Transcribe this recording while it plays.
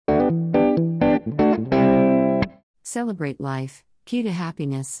Celebrate life, key to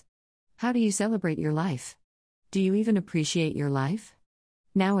happiness. How do you celebrate your life? Do you even appreciate your life?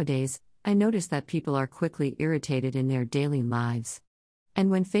 Nowadays, I notice that people are quickly irritated in their daily lives. And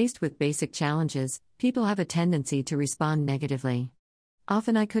when faced with basic challenges, people have a tendency to respond negatively.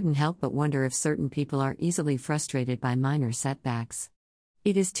 Often I couldn't help but wonder if certain people are easily frustrated by minor setbacks.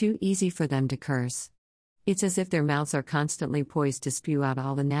 It is too easy for them to curse. It's as if their mouths are constantly poised to spew out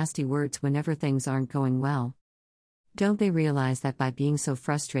all the nasty words whenever things aren't going well. Don't they realize that by being so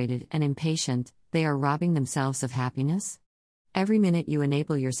frustrated and impatient, they are robbing themselves of happiness? Every minute you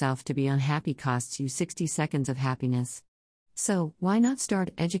enable yourself to be unhappy costs you 60 seconds of happiness. So, why not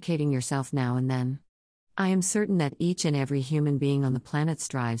start educating yourself now and then? I am certain that each and every human being on the planet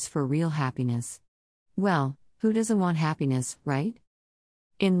strives for real happiness. Well, who doesn't want happiness, right?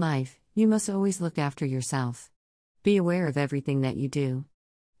 In life, you must always look after yourself. Be aware of everything that you do.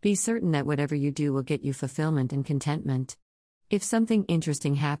 Be certain that whatever you do will get you fulfillment and contentment. If something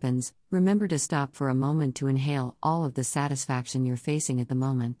interesting happens, remember to stop for a moment to inhale all of the satisfaction you're facing at the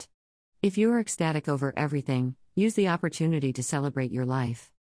moment. If you are ecstatic over everything, use the opportunity to celebrate your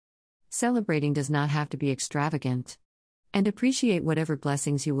life. Celebrating does not have to be extravagant. And appreciate whatever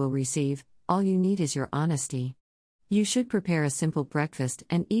blessings you will receive, all you need is your honesty. You should prepare a simple breakfast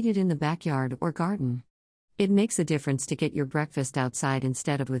and eat it in the backyard or garden. It makes a difference to get your breakfast outside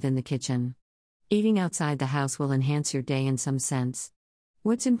instead of within the kitchen. Eating outside the house will enhance your day in some sense.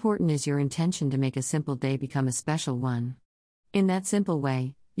 What's important is your intention to make a simple day become a special one. In that simple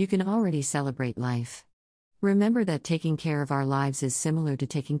way, you can already celebrate life. Remember that taking care of our lives is similar to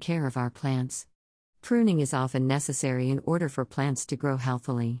taking care of our plants. Pruning is often necessary in order for plants to grow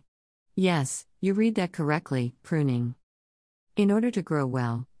healthily. Yes, you read that correctly, pruning. In order to grow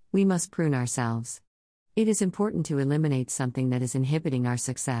well, we must prune ourselves. It is important to eliminate something that is inhibiting our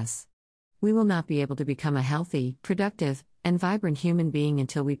success. We will not be able to become a healthy, productive, and vibrant human being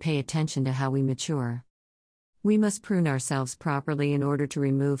until we pay attention to how we mature. We must prune ourselves properly in order to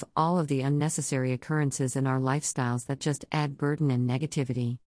remove all of the unnecessary occurrences in our lifestyles that just add burden and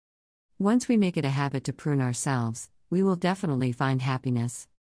negativity. Once we make it a habit to prune ourselves, we will definitely find happiness.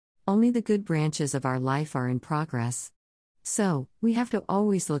 Only the good branches of our life are in progress. So, we have to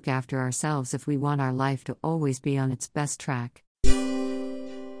always look after ourselves if we want our life to always be on its best track.